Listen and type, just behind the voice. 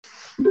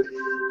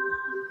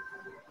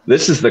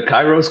This is the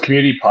Kairos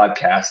Community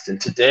Podcast, and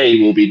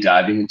today we'll be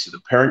diving into the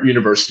Parent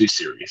University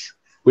series.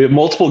 We have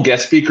multiple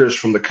guest speakers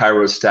from the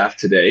Kairos staff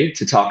today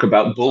to talk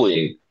about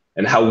bullying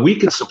and how we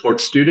can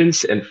support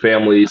students and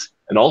families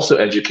and also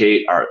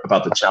educate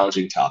about the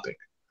challenging topic.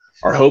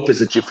 Our hope is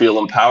that you feel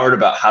empowered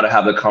about how to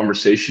have the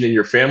conversation in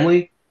your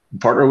family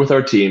and partner with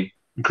our team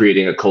in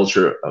creating a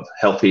culture of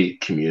healthy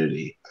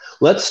community.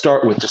 Let's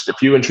start with just a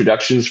few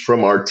introductions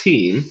from our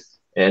team.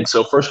 And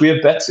so first we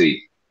have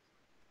Betsy.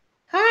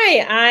 Hi,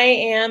 I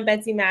am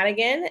Betsy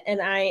Madigan,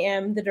 and I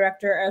am the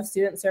Director of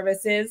Student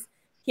Services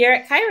here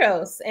at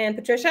Kairos. And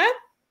Patricia?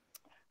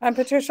 I'm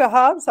Patricia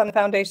Hobbs. I'm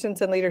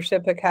Foundations and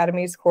Leadership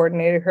Academies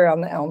Coordinator here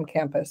on the Elm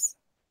campus.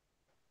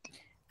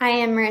 I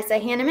am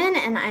Marissa Hanneman,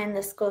 and I am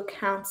the School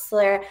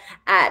Counselor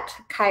at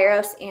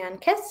Kairos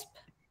and KISP.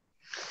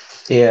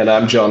 And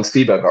I'm John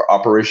Sibug, our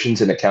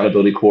Operations and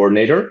Accountability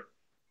Coordinator.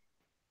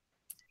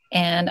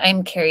 And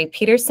I'm Carrie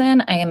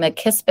Pedersen. I am a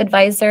KISP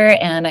advisor,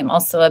 and I'm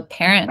also a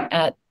parent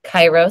at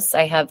Kairos.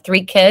 I have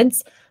 3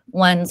 kids.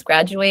 One's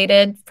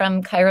graduated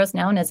from Kairos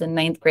now and is in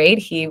 9th grade.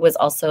 He was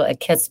also a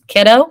KISP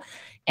kiddo.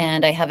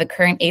 And I have a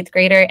current 8th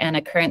grader and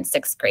a current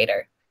 6th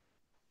grader.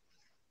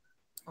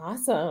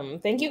 Awesome.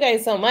 Thank you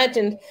guys so much.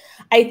 And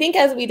I think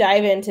as we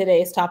dive in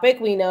today's topic,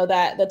 we know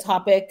that the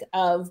topic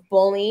of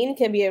bullying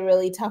can be a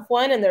really tough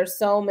one. And there's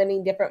so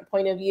many different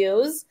point of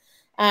views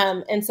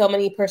and so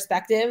many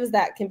perspectives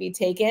that can be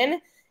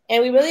taken.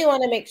 And we really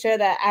want to make sure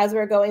that as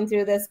we're going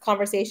through this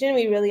conversation,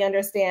 we really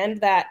understand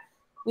that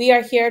we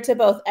are here to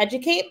both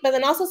educate, but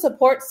then also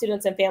support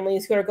students and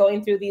families who are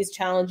going through these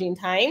challenging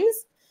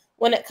times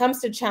when it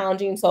comes to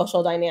challenging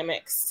social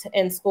dynamics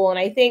in school. And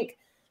I think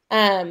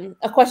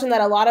a question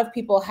that a lot of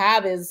people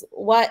have is,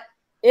 what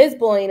is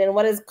bullying and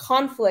what is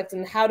conflict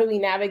and how do we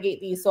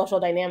navigate these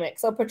social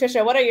dynamics? So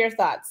Patricia, what are your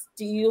thoughts?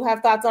 Do you have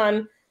thoughts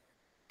on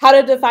how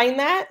to define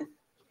that?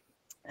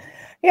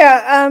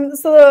 Yeah,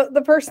 so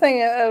the first thing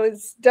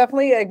was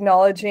definitely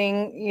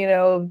acknowledging,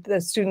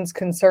 the student's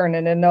concern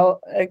and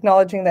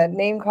acknowledging that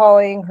name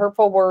calling,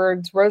 hurtful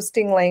words,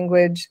 roasting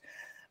language,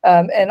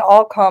 and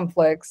all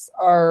conflicts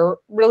are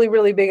really,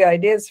 really big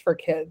ideas for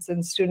kids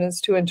and students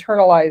to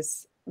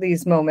internalize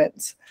these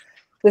moments.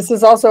 This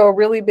is also a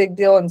really big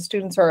deal, and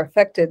students are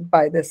affected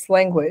by this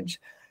language.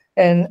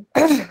 And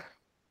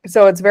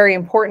so it's very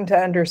important to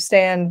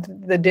understand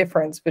the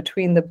difference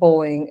between the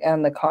bullying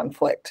and the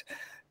conflict,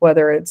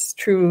 whether it's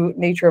true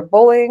nature of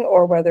bullying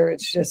or whether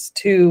it's just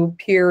 2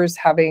 peers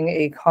having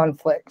a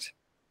conflict.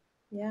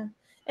 Yeah.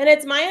 And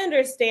it's my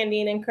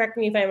understanding, and correct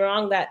me if I'm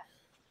wrong, that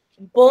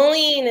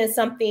bullying is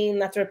something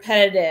that's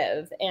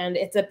repetitive and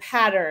it's a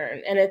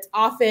pattern and it's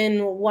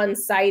often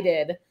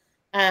one-sided.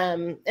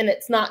 And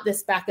it's not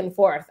this back and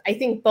forth. I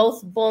think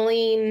both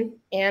bullying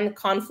and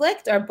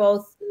conflict are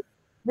both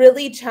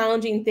really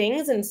challenging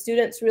things, and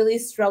students really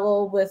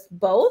struggle with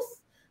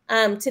both.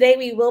 Today,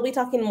 we will be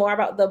talking more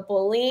about the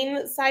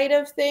bullying side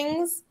of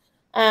things,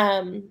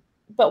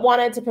 but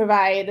wanted to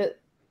provide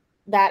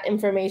that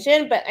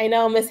information. But I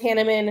know, Ms.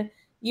 Hanneman,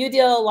 you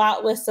deal a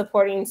lot with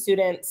supporting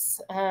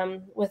students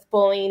with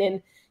bullying,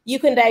 and you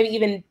can dive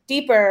even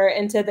deeper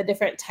into the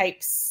different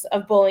types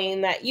of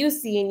bullying that you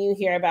see and you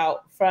hear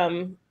about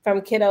from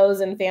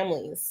kiddos and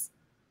families.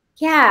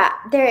 Yeah,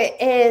 there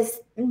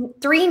is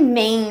 3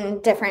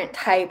 main different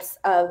types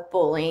of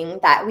bullying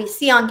that we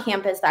see on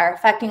campus that are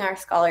affecting our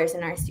scholars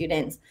and our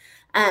students.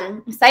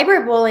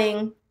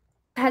 Cyberbullying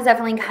has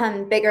definitely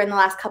come bigger in the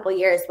last couple of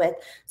years with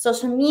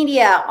social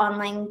media,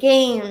 online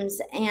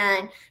games,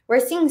 and we're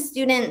seeing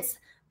students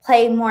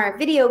play more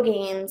video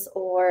games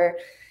or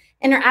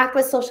interact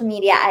with social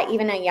media at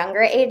even a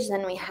younger age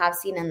than we have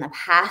seen in the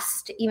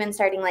past, even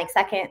starting like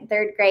 2nd,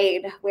 3rd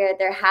grade, where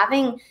they're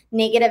having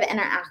negative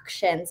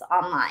interactions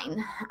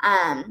online.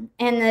 And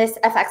this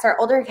affects our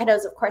older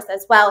kiddos, of course,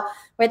 as well,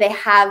 where they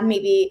have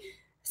maybe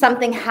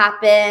something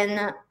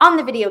happen on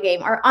the video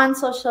game or on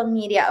social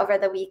media over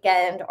the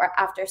weekend or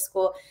after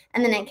school,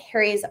 and then it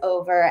carries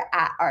over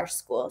at our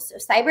school. So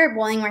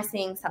cyberbullying,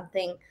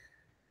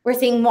 we're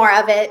seeing more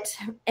of it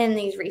in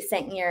these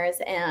recent years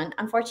and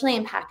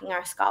unfortunately impacting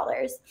our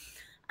scholars.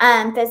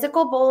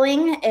 Physical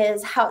bullying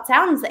is how it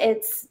sounds.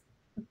 It's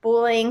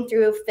bullying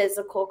through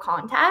physical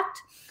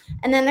contact.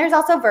 And then there's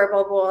also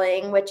verbal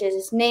bullying, which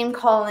is name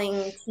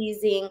calling,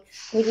 teasing,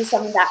 maybe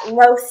some of that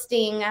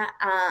roasting,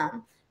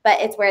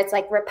 but it's where it's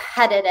like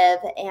repetitive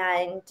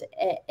and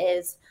it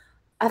is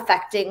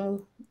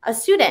affecting a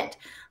student.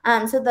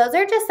 So those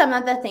are just some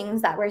of the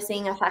things that we're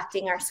seeing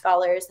affecting our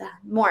scholars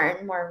more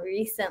and more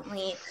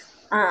recently.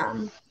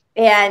 And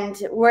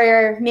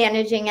we're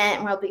managing it,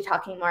 and we'll be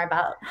talking more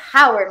about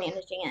how we're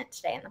managing it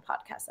today in the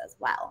podcast as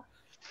well.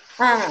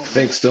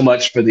 Thanks so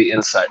much for the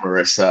insight,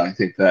 Marissa. I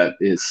think that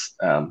is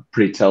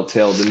pretty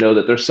telltale to know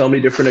that there's so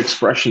many different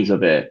expressions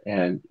of it.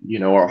 And,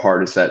 our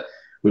heart is that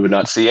we would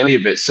not see any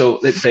of it. So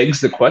it begs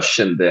the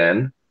question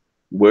then,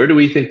 where do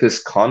we think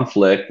this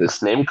conflict,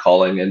 this name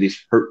calling, and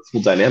these hurtful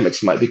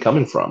dynamics might be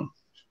coming from?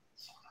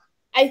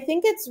 I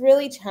think it's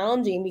really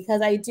challenging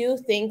because I do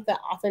think that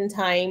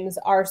oftentimes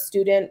our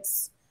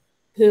students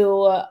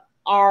who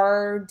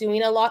are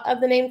doing a lot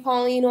of the name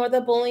calling or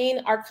the bullying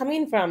are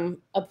coming from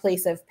a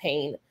place of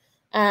pain.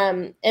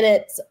 And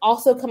it's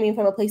also coming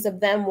from a place of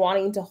them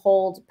wanting to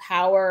hold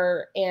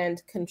power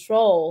and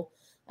control,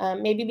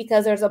 maybe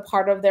because there's a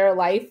part of their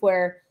life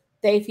where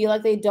they feel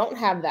like they don't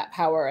have that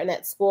power. And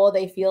at school,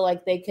 they feel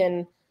like they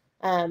can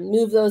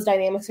move those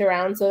dynamics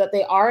around so that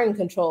they are in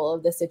control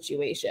of the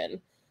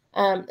situation.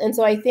 And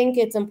so I think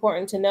it's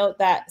important to note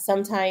that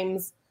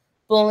sometimes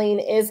bullying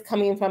is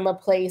coming from a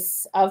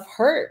place of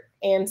hurt.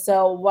 And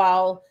so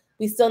while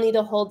we still need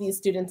to hold these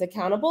students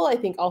accountable, I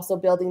think also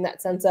building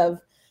that sense of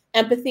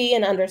empathy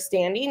and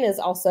understanding is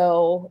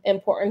also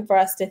important for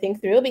us to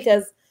think through,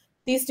 because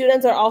these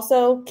students are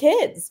also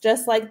kids,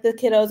 just like the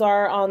kiddos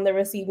are on the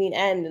receiving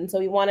end. And so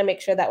we want to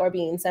make sure that we're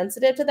being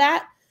sensitive to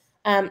that.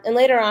 And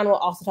later on, we'll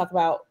also talk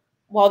about,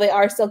 while they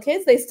are still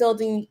kids, they still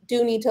do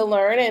need to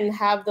learn and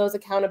have those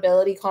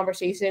accountability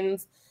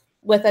conversations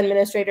with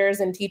administrators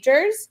and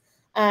teachers.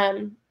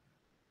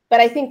 But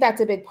I think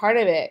that's a big part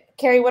of it.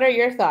 Carrie, what are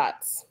your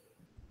thoughts?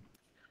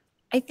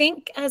 I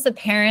think as a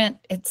parent,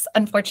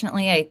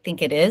 unfortunately, I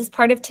think it is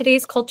part of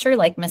today's culture.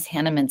 Like Ms.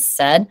 Hanneman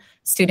said,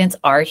 students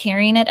are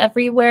hearing it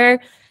everywhere.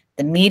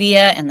 The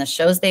media and the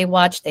shows they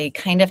watch, they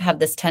kind of have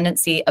this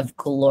tendency of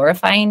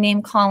glorifying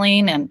name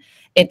calling, and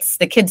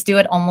the kids do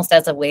it almost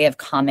as a way of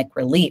comic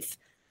relief.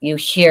 You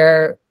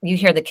hear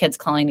the kids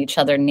calling each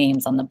other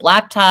names on the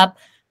blacktop.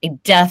 I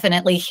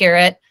definitely hear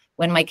it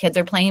when my kids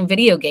are playing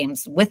video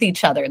games with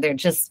each other. They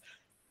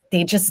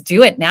just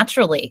do it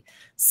naturally.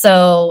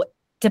 So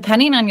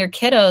depending on your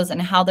kiddos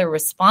and how they're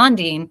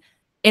responding,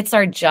 it's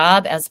our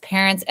job as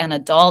parents and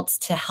adults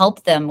to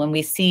help them when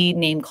we see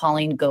name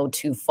calling go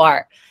too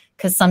far,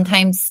 because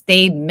sometimes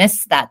they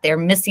miss that. They're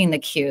missing the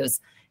cues.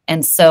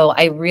 And so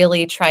I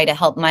really try to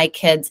help my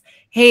kids.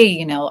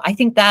 Hey, I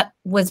think that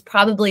was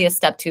probably a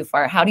step too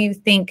far. How do you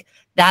think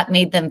that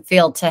made them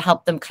feel, to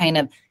help them kind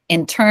of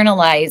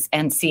internalize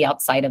and see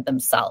outside of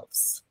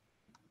themselves?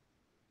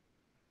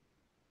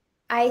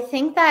 I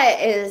think that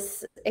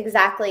is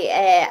exactly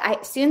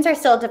it. Students are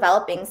still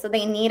developing, so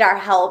they need our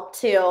help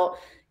to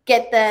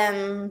get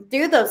them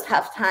through those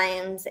tough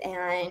times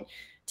and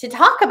to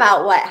talk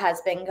about what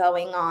has been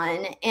going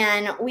on.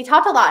 And we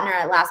talked a lot in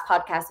our last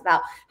podcast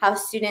about how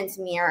students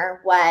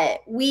mirror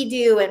what we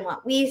do and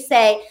what we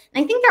say.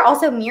 And I think they're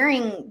also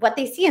mirroring what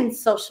they see in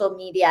social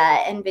media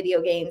and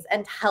video games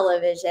and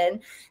television.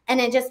 And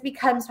it just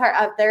becomes part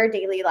of their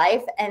daily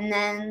life. And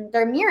then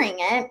they're mirroring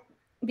it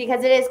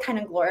because it is kind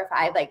of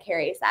glorified, like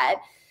Carrie said.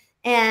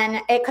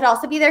 And it could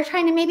also be they're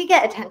trying to maybe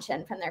get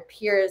attention from their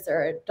peers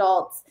or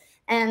adults.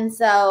 And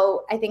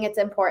so I think it's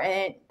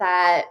important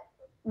that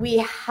we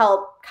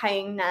help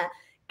kind of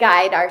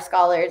guide our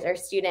scholars or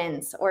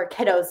students or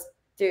kiddos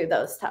through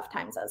those tough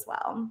times as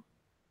well.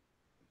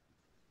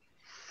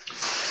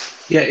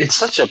 Yeah, it's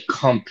such a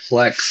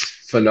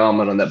complex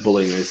phenomenon that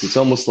bullying is. It's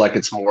almost like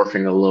it's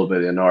morphing a little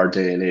bit in our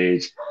day and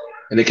age,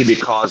 and it can be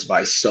caused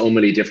by so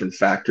many different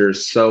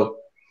factors. So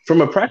from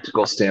a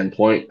practical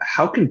standpoint,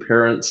 how can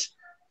parents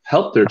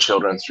help their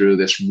children through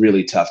this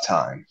really tough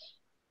time?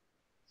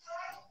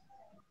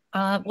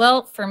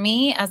 Well, for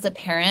me as a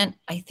parent,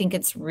 I think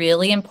it's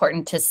really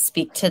important to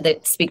speak to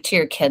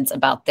your kids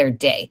about their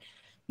day.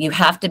 You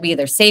have to be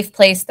their safe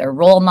place, their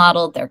role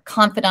model, their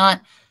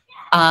confidant.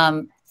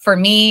 For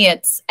me,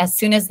 it's as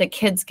soon as the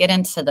kids get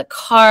into the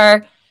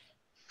car,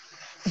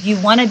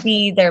 you want to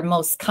be their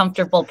most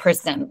comfortable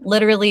person.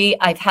 Literally,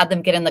 I've had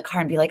them get in the car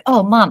and be like,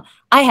 "Oh, Mom,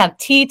 I have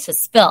tea to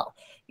spill.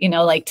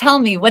 Tell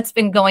me what's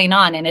been going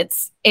on." And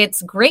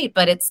it's great,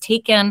 but it's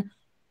taken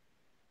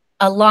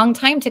a long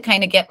time to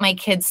kind of get my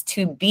kids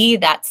to be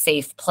that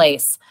safe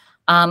place.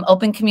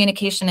 Open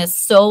communication is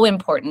so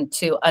important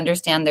to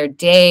understand their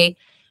day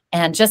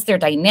and just their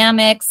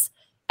dynamics.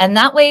 And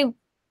that way,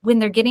 when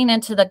they're getting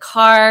into the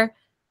car,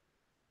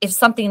 if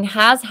something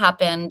has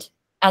happened,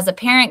 as a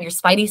parent, your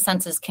spidey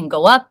senses can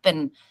go up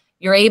and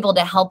you're able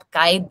to help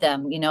guide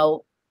them.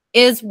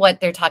 Is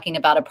what they're talking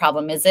about a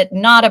problem? Is it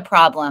not a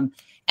problem?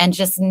 And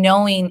just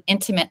knowing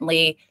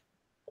intimately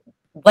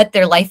what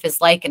their life is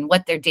like and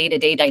what their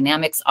day-to-day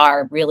dynamics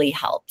are really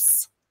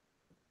helps.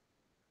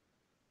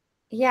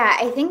 Yeah,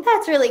 I think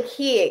that's really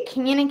key.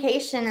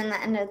 Communication in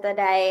the end of the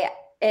day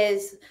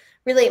is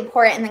really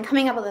important. And then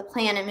coming up with a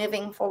plan and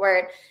moving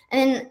forward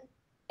and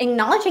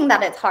acknowledging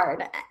that it's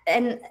hard.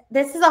 And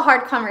this is a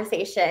hard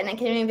conversation. It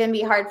can even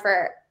be hard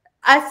for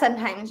us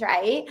sometimes,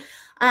 right?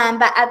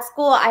 But at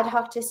school, I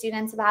talk to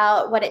students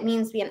about what it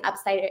means to be an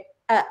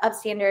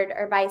upstandard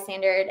or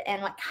bystander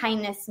and what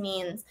kindness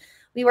means.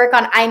 We work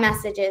on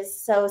iMessages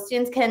so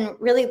students can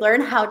really learn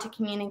how to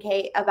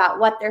communicate about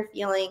what they're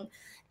feeling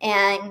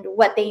and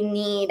what they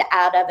need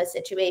out of a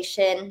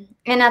situation.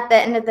 And at the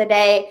end of the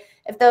day,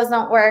 if those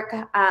don't work,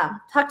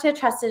 talk to a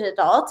trusted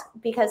adult,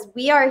 because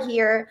we are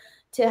here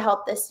to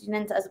help the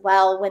students as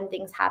well when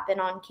things happen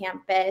on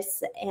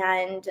campus,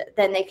 and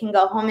then they can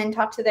go home and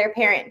talk to their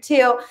parent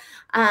too.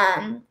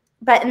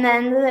 But in the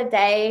end of the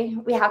day,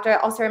 we have to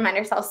also remind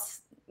ourselves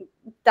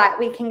that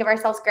we can give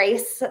ourselves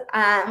grace.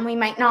 We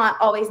might not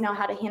always know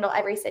how to handle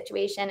every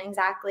situation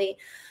exactly,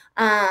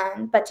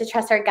 but to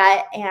trust our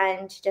gut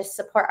and to just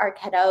support our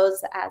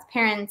kiddos as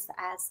parents,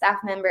 as staff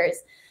members,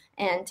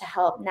 and to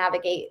help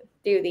navigate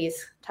through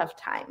these tough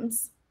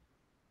times.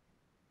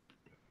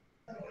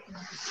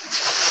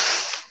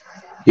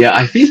 Yeah,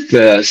 I think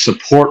the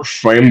support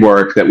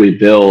framework that we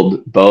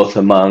build both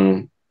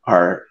among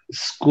our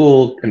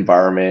school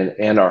environment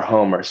and our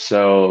home are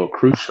so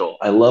crucial.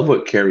 I love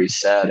what Carrie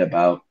said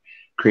about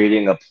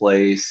creating a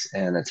place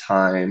and a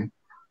time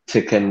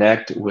to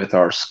connect with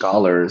our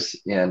scholars.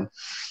 And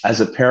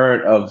as a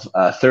parent of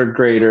a third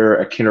grader,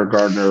 a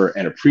kindergartner,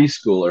 and a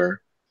preschooler,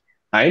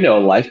 I know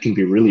life can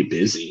be really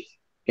busy.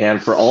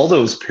 And for all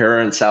those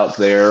parents out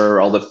there,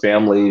 all the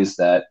families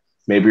that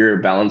maybe you're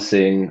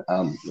balancing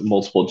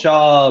multiple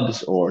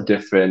jobs or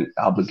different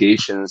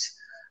obligations,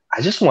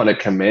 I just want to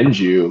commend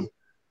you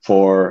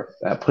for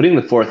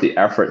putting forth the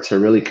effort to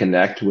really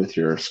connect with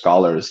your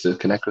scholars, to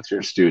connect with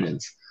your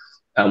students.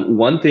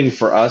 One thing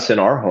for us in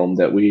our home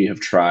that we have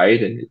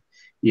tried,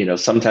 and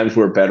sometimes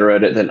we're better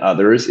at it than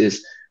others,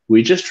 is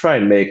we just try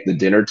and make the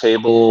dinner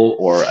table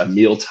or a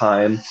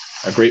mealtime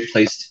a great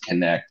place to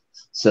connect,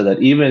 so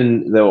that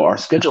even though our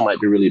schedule might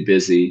be really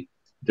busy,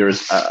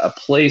 there's a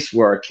place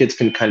where our kids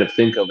can kind of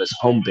think of as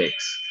home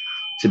base,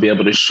 to be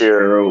able to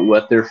share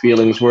what their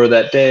feelings were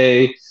that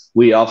day.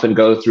 We often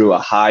go through a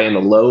high and a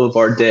low of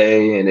our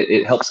day, and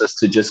it helps us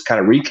to just kind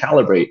of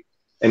recalibrate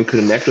and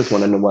connect with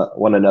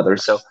one another.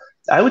 So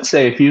I would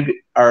say if you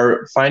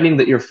are finding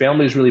that your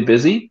family is really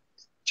busy,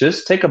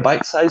 just take a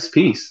bite-sized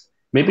piece.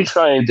 Maybe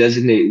try and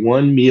designate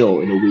one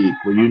meal in a week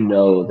where you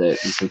know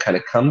that you can kind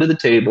of come to the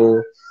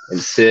table and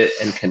sit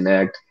and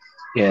connect.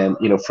 And,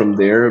 from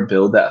there,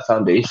 build that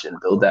foundation,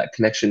 build that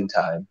connection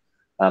time.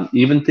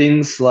 Even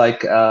things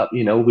like,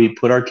 we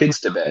put our kids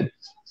to bed,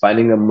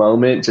 finding a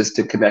moment just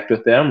to connect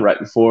with them right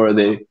before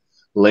they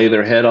lay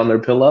their head on their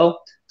pillow,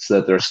 so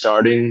that they're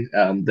starting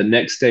the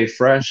next day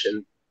fresh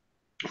and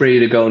ready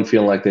to go and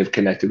feeling like they've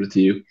connected with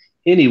you.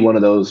 Any one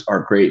of those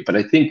are great. But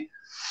I think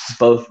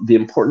both the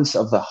importance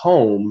of the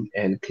home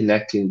and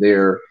connecting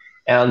there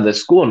and the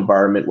school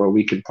environment where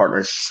we can partner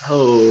is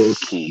so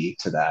key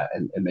to that,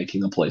 and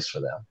making a place for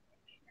them.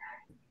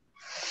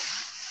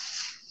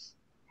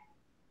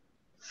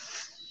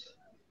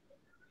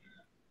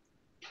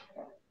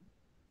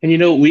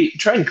 And, we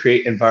try and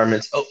create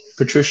environments. Oh,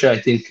 Patricia,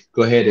 I think,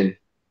 go ahead and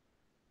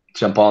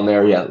jump on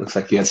there. Yeah, it looks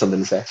like you had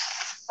something to say.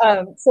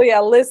 So yeah,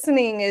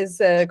 listening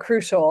is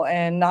crucial,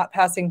 and not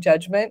passing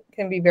judgment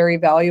can be very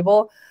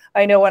valuable.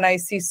 I know when I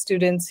see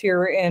students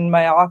here in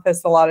my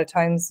office, a lot of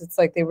times it's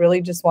like they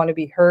really just want to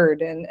be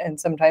heard. And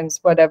sometimes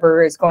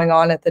whatever is going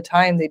on at the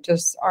time, they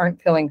just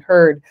aren't feeling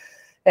heard.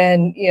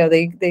 And,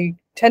 they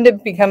tend to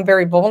become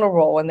very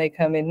vulnerable when they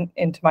come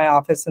into my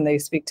office and they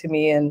speak to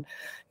me, and,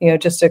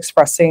 just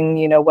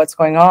expressing, what's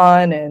going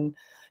on and,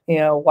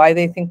 why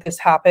they think this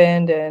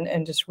happened,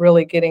 and just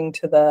really getting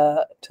to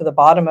the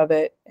bottom of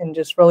it, and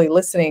just really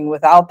listening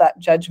without that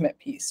judgment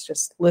piece.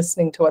 Just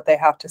listening to what they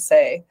have to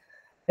say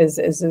is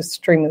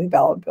extremely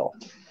valuable.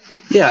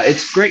 Yeah,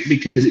 it's great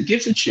because it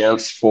gives a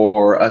chance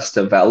for us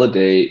to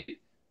validate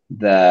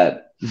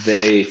that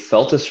they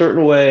felt a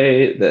certain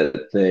way,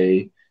 that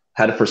they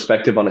had a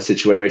perspective on a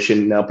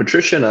situation. Now,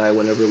 Patricia and I,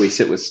 whenever we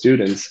sit with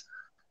students,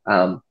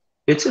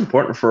 it's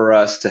important for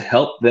us to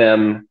help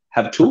them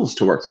have tools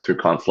to work through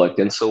conflict.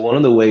 And so one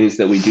of the ways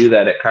that we do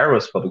that at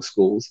Kairos Public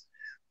Schools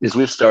is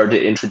we've started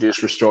to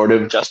introduce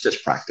restorative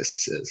justice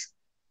practices,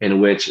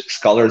 in which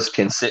scholars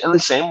can sit in the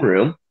same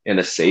room in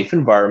a safe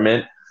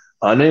environment,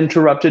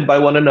 uninterrupted by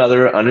one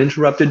another,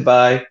 uninterrupted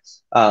by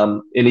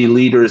any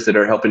leaders that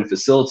are helping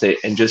facilitate,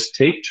 and just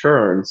take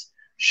turns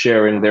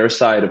sharing their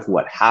side of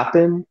what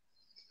happened,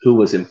 who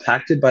was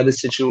impacted by the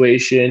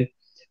situation.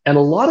 And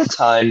a lot of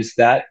times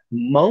that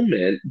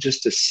moment,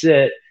 just to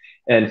sit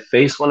and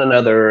face one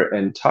another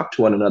and talk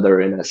to one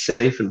another in a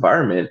safe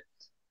environment,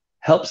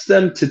 helps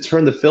them to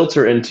turn the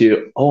filter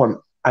into,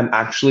 oh, I'm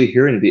actually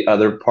hearing the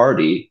other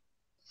party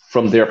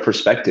from their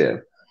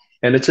perspective.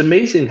 And it's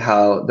amazing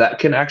how that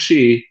can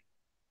actually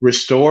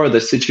restore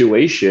the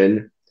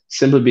situation,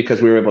 simply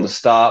because we were able to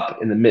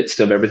stop in the midst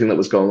of everything that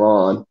was going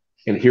on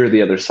and hear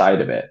the other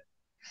side of it.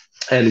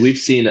 And we've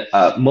seen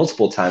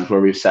multiple times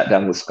where we've sat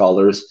down with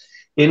scholars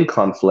in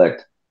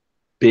conflict,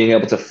 being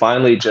able to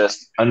finally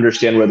just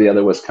understand where the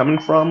other was coming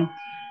from,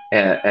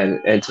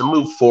 and to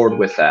move forward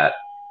with that.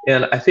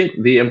 And I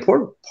think the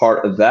important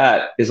part of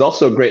that is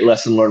also a great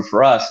lesson learned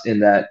for us, in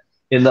that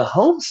in the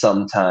home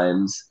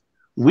sometimes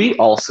we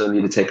also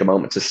need to take a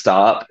moment to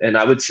stop. And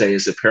I would say,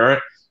 as a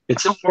parent,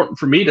 it's important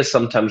for me to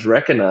sometimes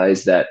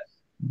recognize that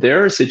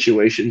there are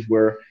situations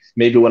where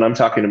maybe when I'm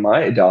talking to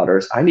my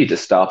daughters, I need to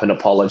stop and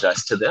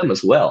apologize to them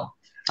as well.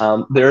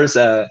 There's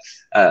a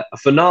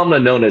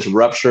phenomenon known as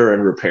rupture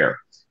and repair.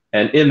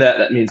 And in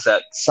that means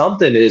that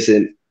something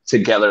isn't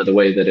together the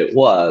way that it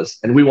was,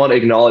 and we want to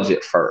acknowledge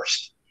it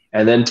first,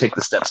 and then take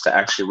the steps to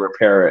actually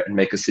repair it and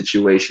make a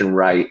situation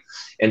right.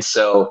 And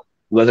so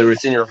whether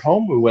it's in your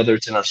home or whether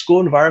it's in our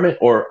school environment,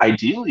 or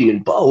ideally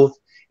in both,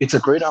 it's a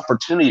great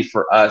opportunity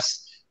for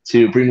us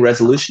to bring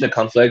resolution to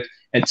conflict,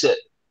 and to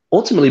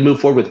ultimately move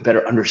forward with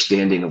better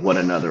understanding of one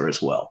another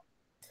as well.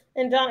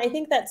 And John, I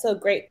think that's so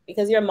great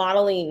because you're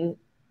modeling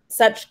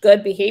such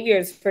good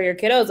behaviors for your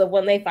kiddos of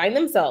when they find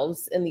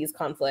themselves in these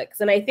conflicts.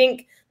 And I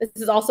think this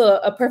is also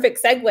a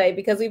perfect segue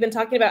because we've been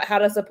talking about how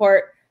to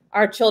support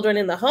our children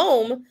in the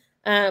home.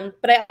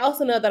 But I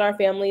also know that our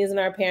families and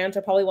our parents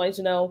are probably wanting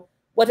to know,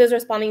 what does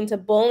responding to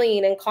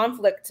bullying and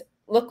conflict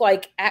look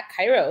like at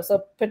Kairos?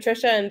 So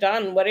Patricia and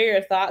John, what are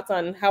your thoughts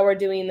on how we're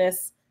doing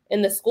this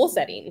in the school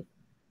setting?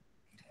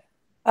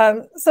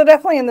 So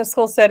definitely in the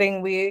school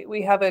setting,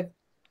 we have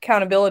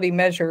accountability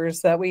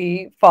measures that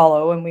we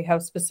follow, and we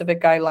have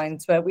specific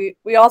guidelines, but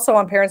we also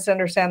want parents to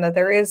understand that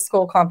there is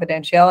school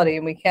confidentiality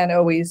and we can't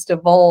always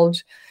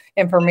divulge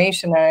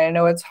information. And I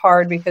know it's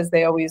hard because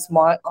they always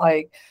want,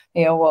 like,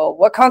 well,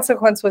 what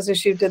consequence was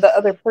issued to the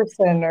other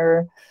person,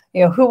 or,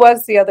 who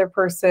was the other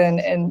person?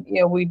 And,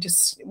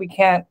 we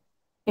can't,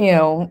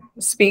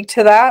 speak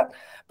to that.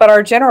 But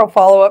our general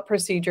follow-up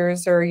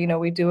procedures are,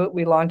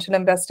 we launch an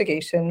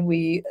investigation.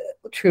 We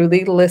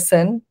truly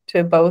listen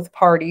to both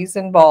parties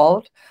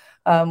involved.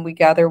 We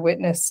gather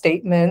witness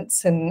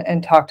statements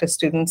and talk to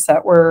students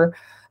that were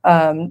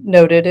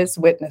noted as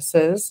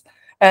witnesses.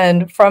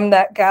 And from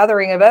that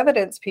gathering of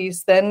evidence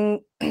piece, then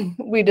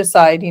we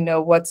decide,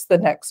 what's the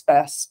next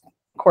best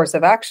course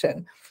of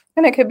action.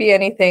 And it could be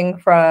anything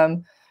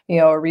from,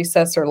 a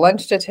recess or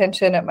lunch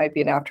detention. It might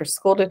be an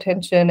after-school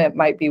detention. It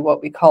might be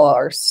what we call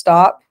our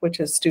stop, which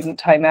is student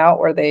timeout,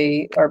 where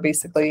they are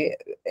basically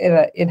in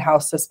an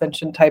in-house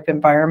suspension type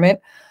environment.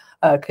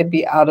 Could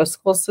be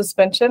out-of-school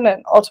suspension,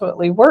 and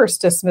ultimately worse,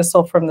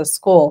 dismissal from the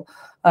school.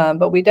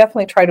 But we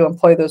definitely try to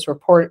employ those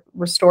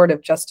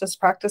restorative justice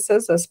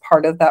practices as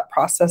part of that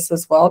process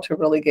as well, to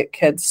really get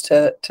kids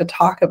to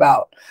talk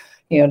about,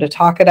 to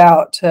talk it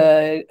out,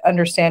 to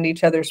understand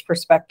each other's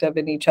perspective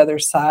and each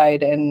other's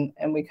side, and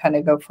we kind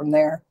of go from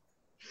there.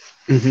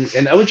 Mm-hmm.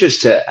 And I would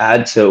just to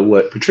add to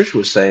what Patricia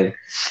was saying,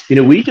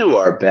 we do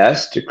our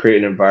best to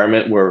create an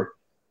environment where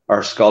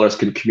our scholars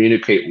can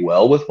communicate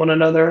well with one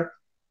another.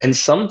 And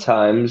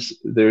sometimes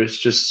there's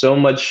just so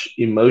much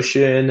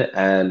emotion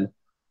and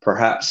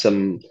perhaps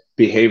some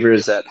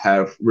behaviors that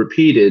have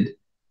repeated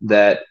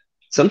that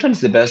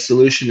sometimes the best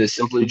solution is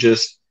simply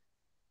just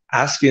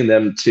asking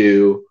them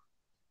to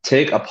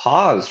take a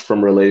pause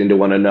from relating to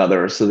one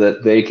another so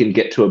that they can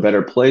get to a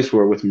better place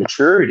where with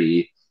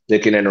maturity, they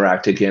can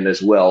interact again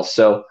as well.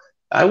 So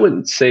I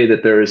wouldn't say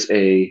that there's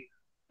a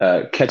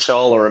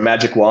catch-all or a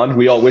magic wand.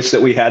 We all wish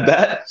that we had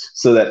that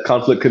so that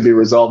conflict could be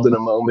resolved in a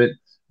moment.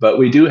 But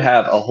we do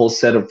have a whole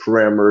set of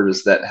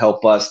parameters that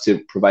help us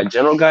to provide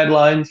general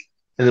guidelines,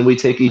 and then we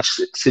take each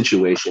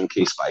situation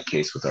case by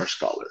case with our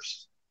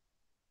scholars.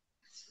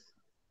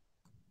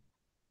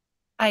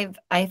 I've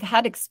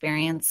had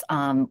experience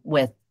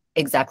with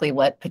exactly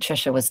what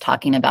Patricia was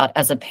talking about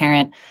as a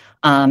parent,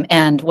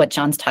 and what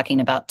John's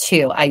talking about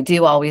too. I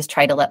do always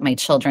try to let my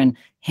children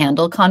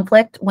handle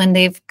conflict when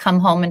they've come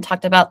home and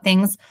talked about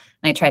things,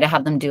 and I try to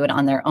have them do it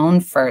on their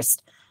own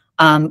first.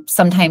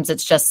 Sometimes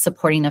it's just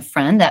supporting a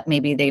friend that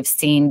maybe they've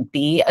seen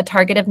be a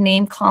target of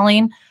name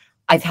calling.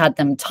 I've had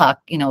them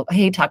talk,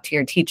 hey, talk to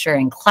your teacher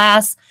in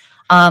class.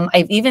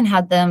 I've even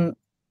had them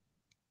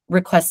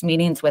request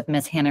meetings with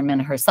Miss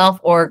Hanneman herself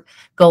or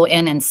go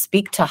in and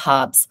speak to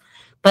Hobbs.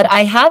 But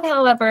I have,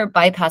 however,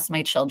 bypassed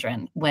my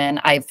children when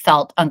I've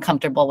felt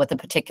uncomfortable with a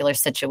particular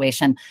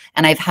situation,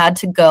 and I've had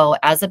to go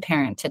as a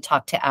parent to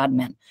talk to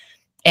admin.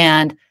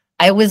 And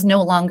I was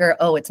no longer,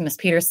 it's Miss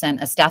Pedersen,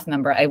 a staff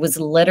member. I was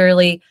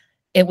literally,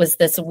 it was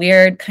this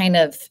weird kind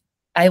of,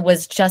 I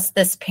was just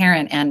this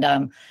parent,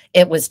 and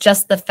it was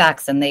just the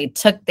facts, and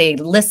they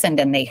listened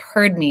and they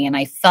heard me, and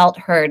I felt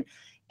heard,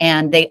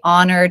 and they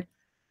honored,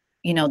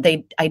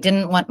 I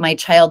didn't want my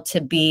child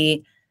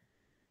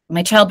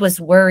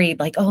was worried,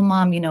 like, oh,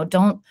 Mom,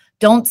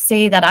 don't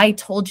say that I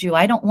told you.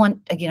 I don't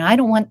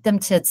want them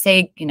to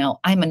say,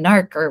 I'm a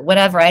narc or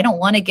whatever. I don't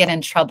want to get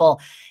in trouble.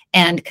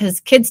 And because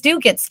kids do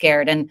get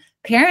scared, and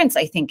parents,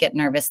 I think, get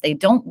nervous. They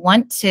don't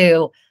want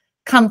to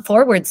come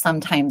forward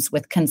sometimes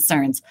with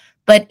concerns,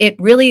 but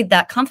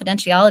that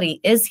confidentiality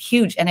is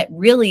huge, and it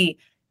really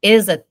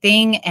is a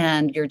thing,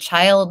 and your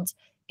child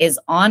is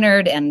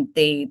honored, and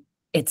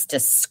it's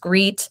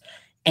discreet,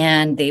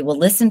 and they will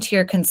listen to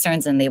your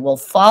concerns, and they will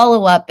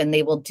follow up, and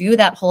they will do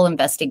that whole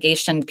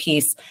investigation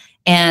piece,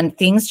 and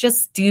things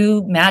just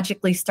do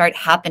magically start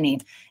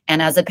happening.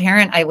 And as a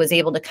parent, I was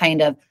able to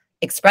kind of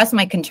express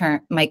my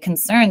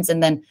concerns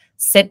and then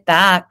sit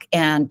back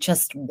and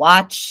just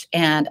watch.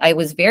 And I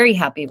was very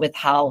happy with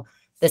how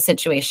the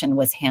situation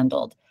was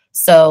handled.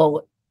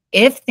 So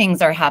if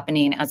things are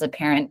happening as a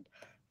parent,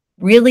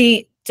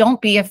 really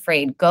don't be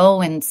afraid.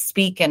 Go and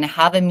speak and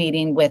have a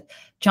meeting with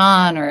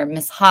John or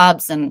Miss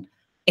Hobbs and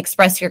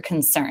express your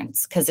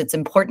concerns, because it's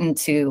important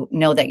to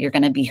know that you're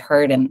going to be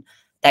heard and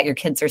that your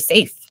kids are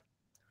safe.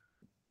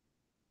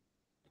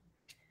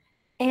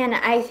 And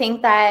I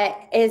think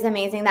that is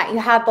amazing that you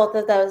have both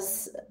of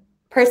those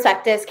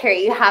perspectives,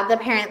 Carrie. You have the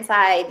parent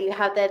side, you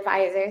have the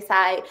advisor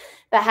side,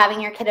 but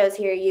having your kiddos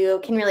here, you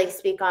can really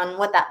speak on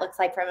what that looks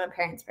like from a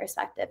parent's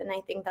perspective. And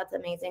I think that's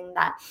amazing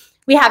that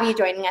we have you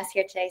joining us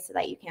here today so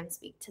that you can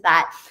speak to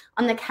that.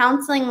 On the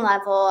counseling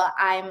level,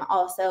 I'm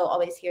also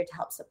always here to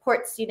help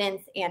support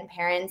students and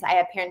parents. I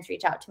have parents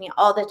reach out to me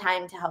all the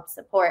time to help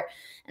support,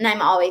 and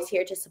I'm always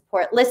here to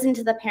support, listen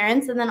to the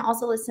parents, and then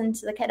also listen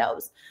to the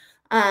kiddos.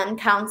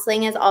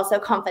 Counseling is also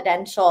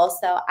confidential,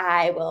 so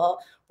I will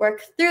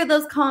work through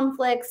those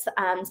conflicts.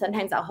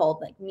 Sometimes I'll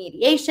hold like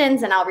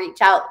mediations and I'll reach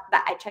out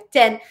that I checked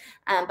in,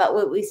 but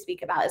what we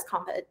speak about is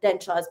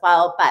confidential as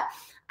well. But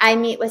I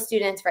meet with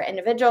students for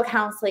individual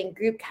counseling,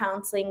 group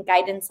counseling,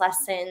 guidance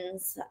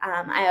lessons.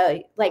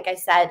 Like I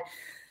said,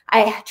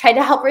 I try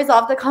to help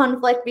resolve the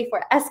conflict before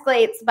it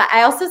escalates, but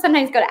I also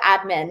sometimes go to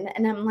admin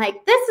and I'm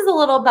like, this is a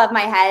little above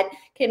my head.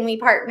 Can we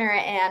partner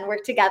and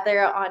work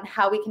together on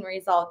how we can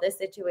resolve this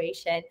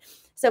situation?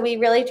 So we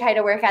really try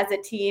to work as a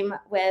team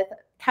with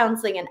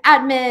counseling and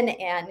admin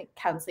and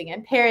counseling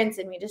and parents,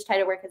 and we just try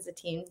to work as a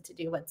team to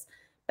do what's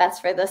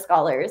best for the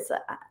scholars.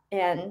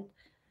 And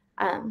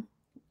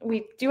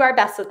we do our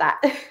best with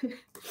that.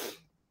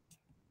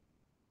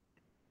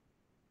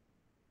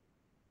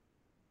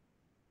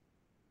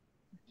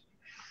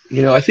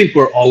 I think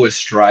we're always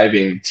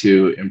striving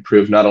to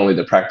improve not only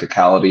the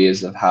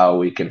practicalities of how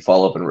we can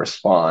follow up and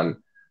respond,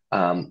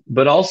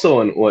 but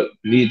also in what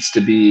needs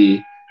to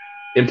be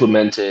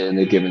implemented in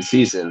a given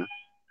season.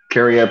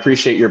 Carrie, I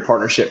appreciate your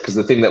partnership, because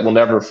the thing that will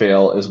never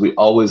fail is we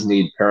always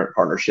need parent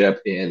partnership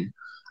in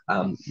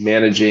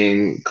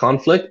managing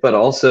conflict, but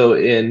also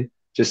in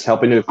just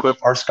helping to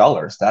equip our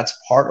scholars. That's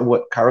part of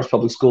what Kairos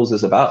Public Schools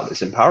is about,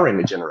 is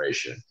empowering a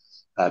generation,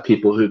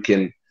 people who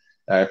can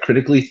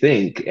critically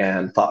think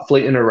and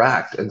thoughtfully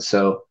interact. And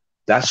so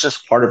that's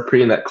just part of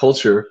creating that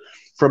culture.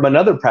 From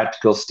another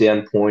practical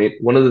standpoint,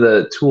 one of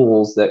the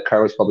tools that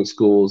Kairos Public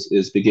Schools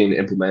is beginning to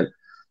implement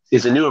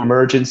is a new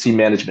emergency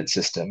management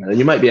system. And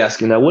you might be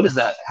asking, now, what does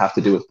that have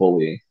to do with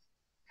bullying?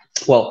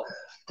 Well,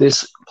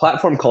 this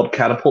platform called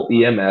Catapult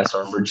EMS,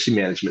 our emergency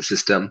management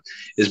system,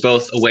 is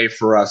both a way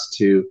for us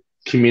to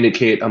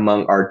communicate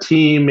among our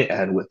team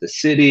and with the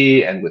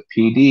city and with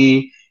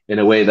PD in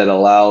a way that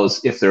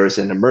allows, if there is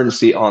an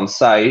emergency on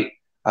site,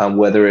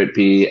 whether it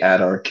be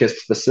at our KISP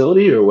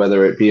facility or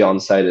whether it be on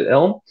site at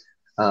Elm,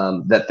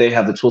 that they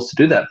have the tools to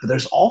do that. But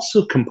there's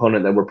also a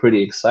component that we're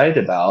pretty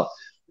excited about,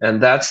 and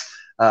that's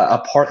a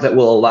part that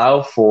will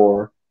allow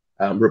for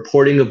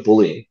reporting of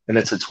bullying. And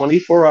it's a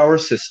 24-hour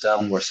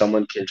system where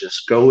someone can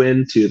just go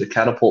into the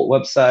Catapult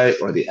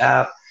website or the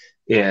app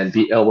and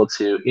be able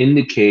to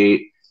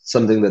indicate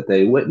something that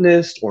they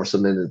witnessed or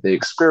something that they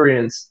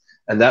experienced.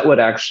 And that would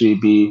actually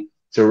be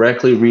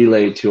directly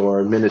relayed to our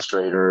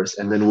administrators.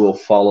 And then we'll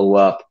follow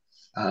up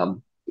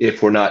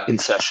if we're not in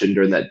session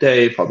during that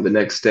day, probably the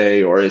next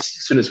day, or as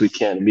soon as we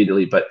can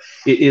immediately. But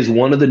it is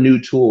one of the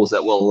new tools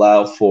that will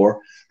allow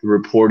for the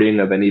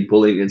reporting of any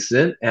bullying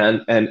incident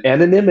and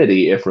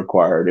anonymity if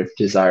required, if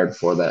desired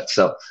for that.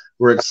 So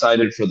we're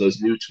excited for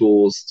those new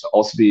tools to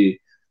also be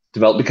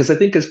developed, because I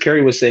think, as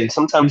Carrie was saying,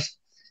 sometimes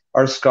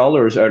our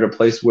scholars are at a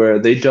place where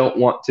they don't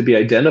want to be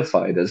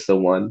identified as the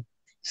one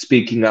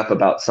speaking up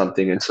about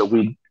something. And so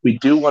we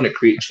do want to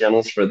create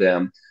channels for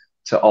them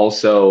to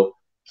also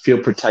feel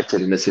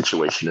protected in a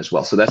situation as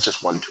well. So that's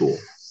just one tool.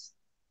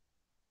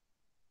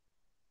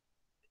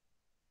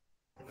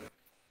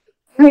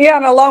 Yeah,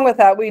 and along with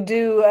that, we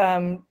do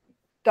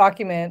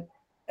document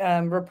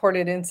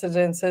reported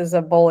incidences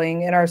of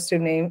bullying in our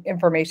student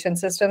information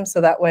system.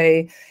 So that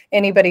way,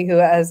 anybody who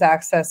has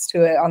access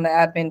to it on the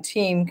admin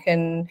team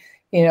can,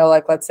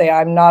 like, let's say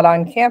I'm not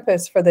on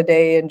campus for the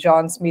day and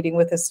John's meeting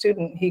with a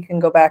student, he can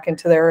go back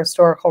into their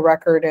historical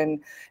record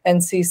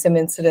and see some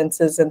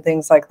incidences and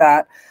things like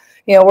that.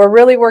 We're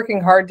really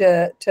working hard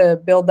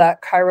to build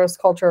that Kairos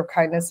culture of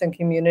kindness and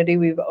community.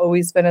 We've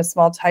always been a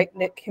small,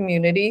 tight-knit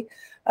community,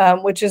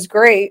 which is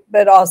great,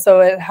 but also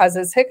it has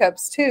its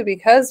hiccups too,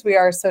 because we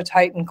are so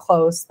tight and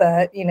close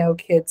that,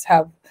 kids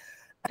have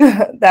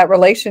that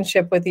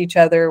relationship with each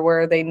other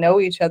where they know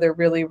each other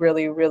really,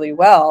 really, really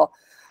well,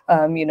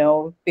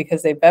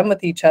 because they've been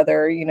with each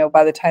other,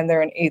 by the time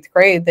they're in 8th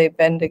grade, they've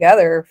been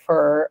together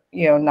for,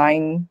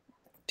 9,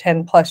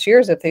 10 plus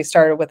years if they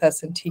started with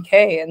us in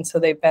TK. And so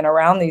they've been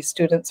around these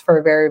students for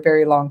a very,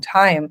 very long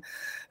time.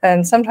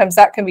 And sometimes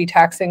that can be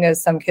taxing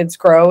as some kids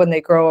grow and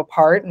they grow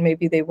apart, and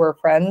maybe they were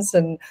friends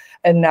and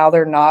now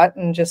they're not.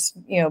 And just,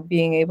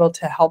 being able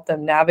to help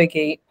them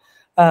navigate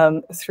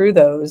through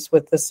those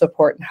with the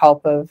support and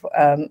help of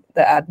the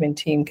admin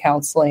team,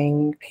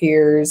 counseling,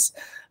 peers,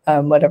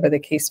 whatever the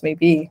case may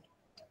be.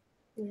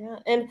 Yeah.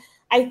 And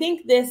I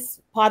think this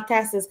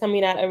podcast is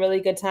coming at a really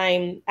good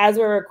time. As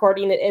we're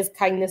recording, it is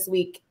Kindness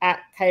Week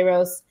at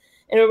Kairos,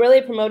 and we're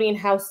really promoting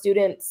how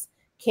students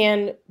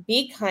can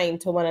be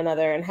kind to one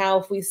another, and how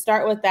if we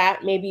start with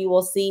that, maybe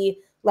we'll see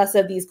less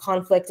of these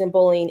conflict and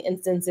bullying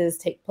instances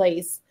take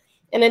place.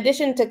 In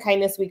addition to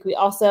Kindness Week, we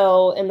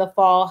also in the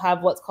fall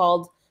have what's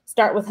called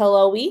Start with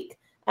Hello Week,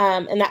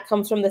 and that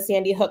comes from the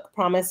Sandy Hook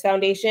Promise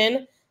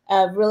Foundation.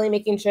 of really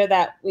making sure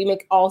that we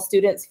make all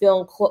students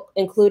feel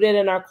included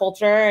in our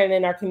culture and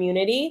in our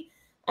community.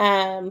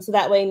 So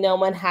that way no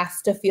one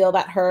has to feel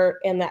that hurt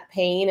and that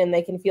pain, and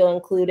they can feel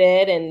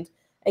included. And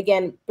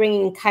again,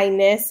 bringing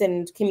kindness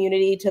and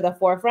community to the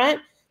forefront.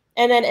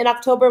 And then in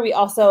October, we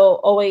also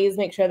always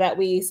make sure that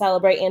we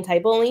celebrate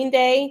Anti-Bullying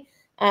Day.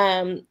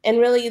 And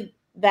really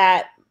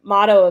that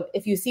motto of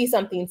if you see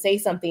something, say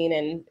something,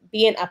 and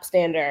be an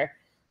upstander.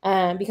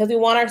 Because we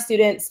want our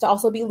students to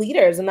also be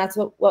leaders. And that's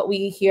what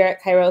we here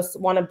at Kairos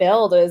want to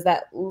build, is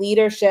that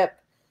leadership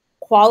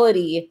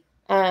quality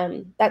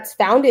that's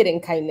founded in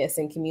kindness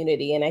and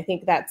community. And I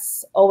think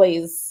that's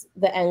always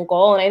the end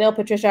goal. And I know,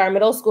 Patricia, our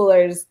middle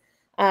schoolers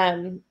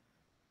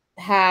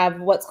have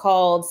what's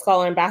called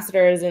Scholar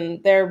Ambassadors,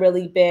 and they're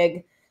really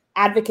big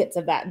advocates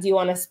of that. Do you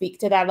want to speak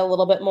to that a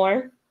little bit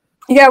more?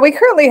 Yeah, we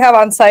currently have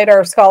on site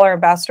our Scholar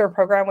Ambassador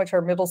program, which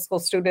are middle school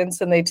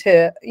students, and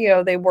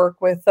they work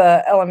with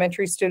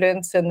elementary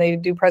students, and they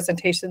do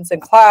presentations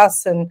in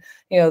class, and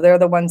they're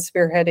the ones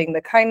spearheading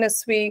the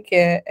Kindness Week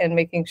and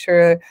making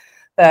sure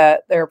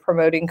that they're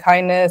promoting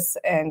kindness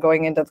and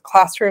going into the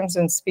classrooms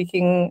and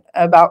speaking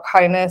about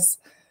kindness.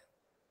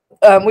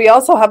 We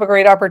also have a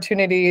great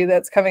opportunity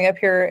that's coming up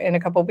here in a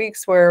couple of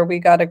weeks where we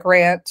got a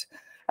grant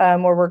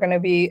where we're going to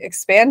be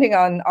expanding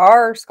on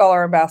our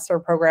Scholar Ambassador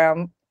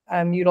program,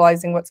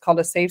 utilizing what's called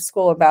a Safe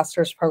School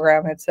Ambassadors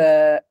program. It's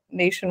a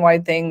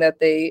nationwide thing that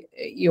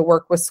you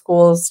work with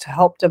schools to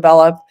help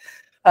develop,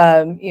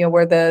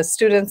 where the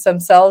students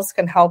themselves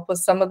can help with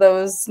some of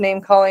those name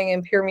calling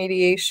and peer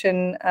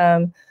mediation,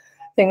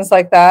 things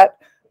like that.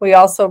 We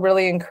also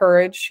really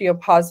encourage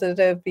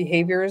positive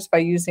behaviors by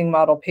using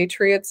model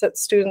patriots that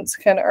students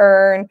can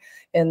earn.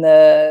 In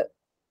the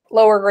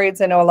lower grades,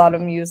 I know a lot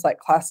of them use like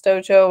Class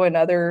Dojo and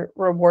other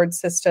reward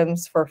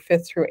systems. For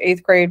 5th through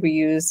 8th grade, we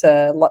use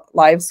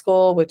Live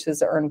School, which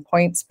is an earn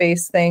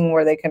points-based thing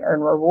where they can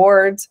earn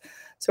rewards.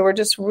 So we're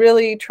just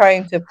really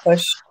trying to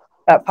push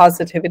that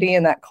positivity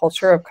and that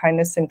culture of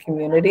kindness and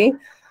community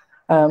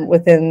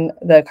within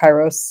the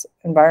Kairos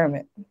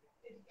environment.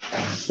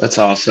 That's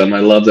awesome. I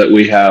love that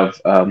we have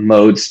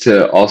modes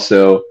to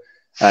also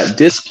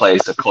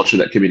displace a culture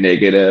that can be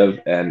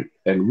negative and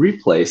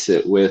replace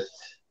it with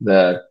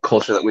the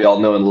culture that we all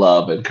know and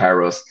love in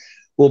Kairos.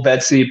 Well,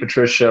 Betsy,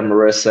 Patricia,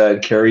 Marissa,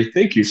 and Carrie,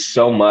 thank you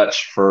so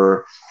much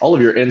for all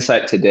of your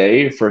insight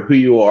today, for who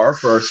you are,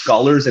 for our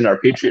scholars and our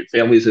Patriot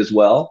families as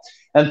well.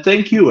 And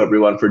thank you,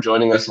 everyone, for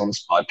joining us on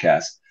this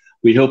podcast.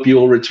 We hope you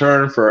will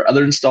return for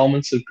other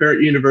installments of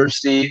Parent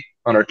University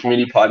on our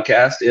community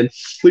podcast. And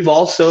we've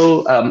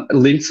also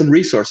linked some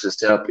resources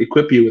to help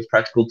equip you with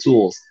practical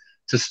tools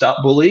to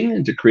stop bullying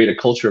and to create a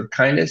culture of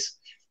kindness.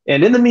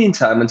 And in the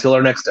meantime, until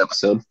our next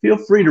episode, feel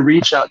free to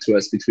reach out to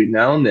us between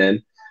now and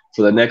then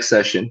for the next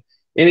session,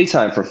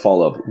 anytime for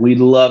follow-up. We'd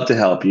love to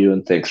help you,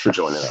 and thanks for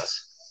joining us.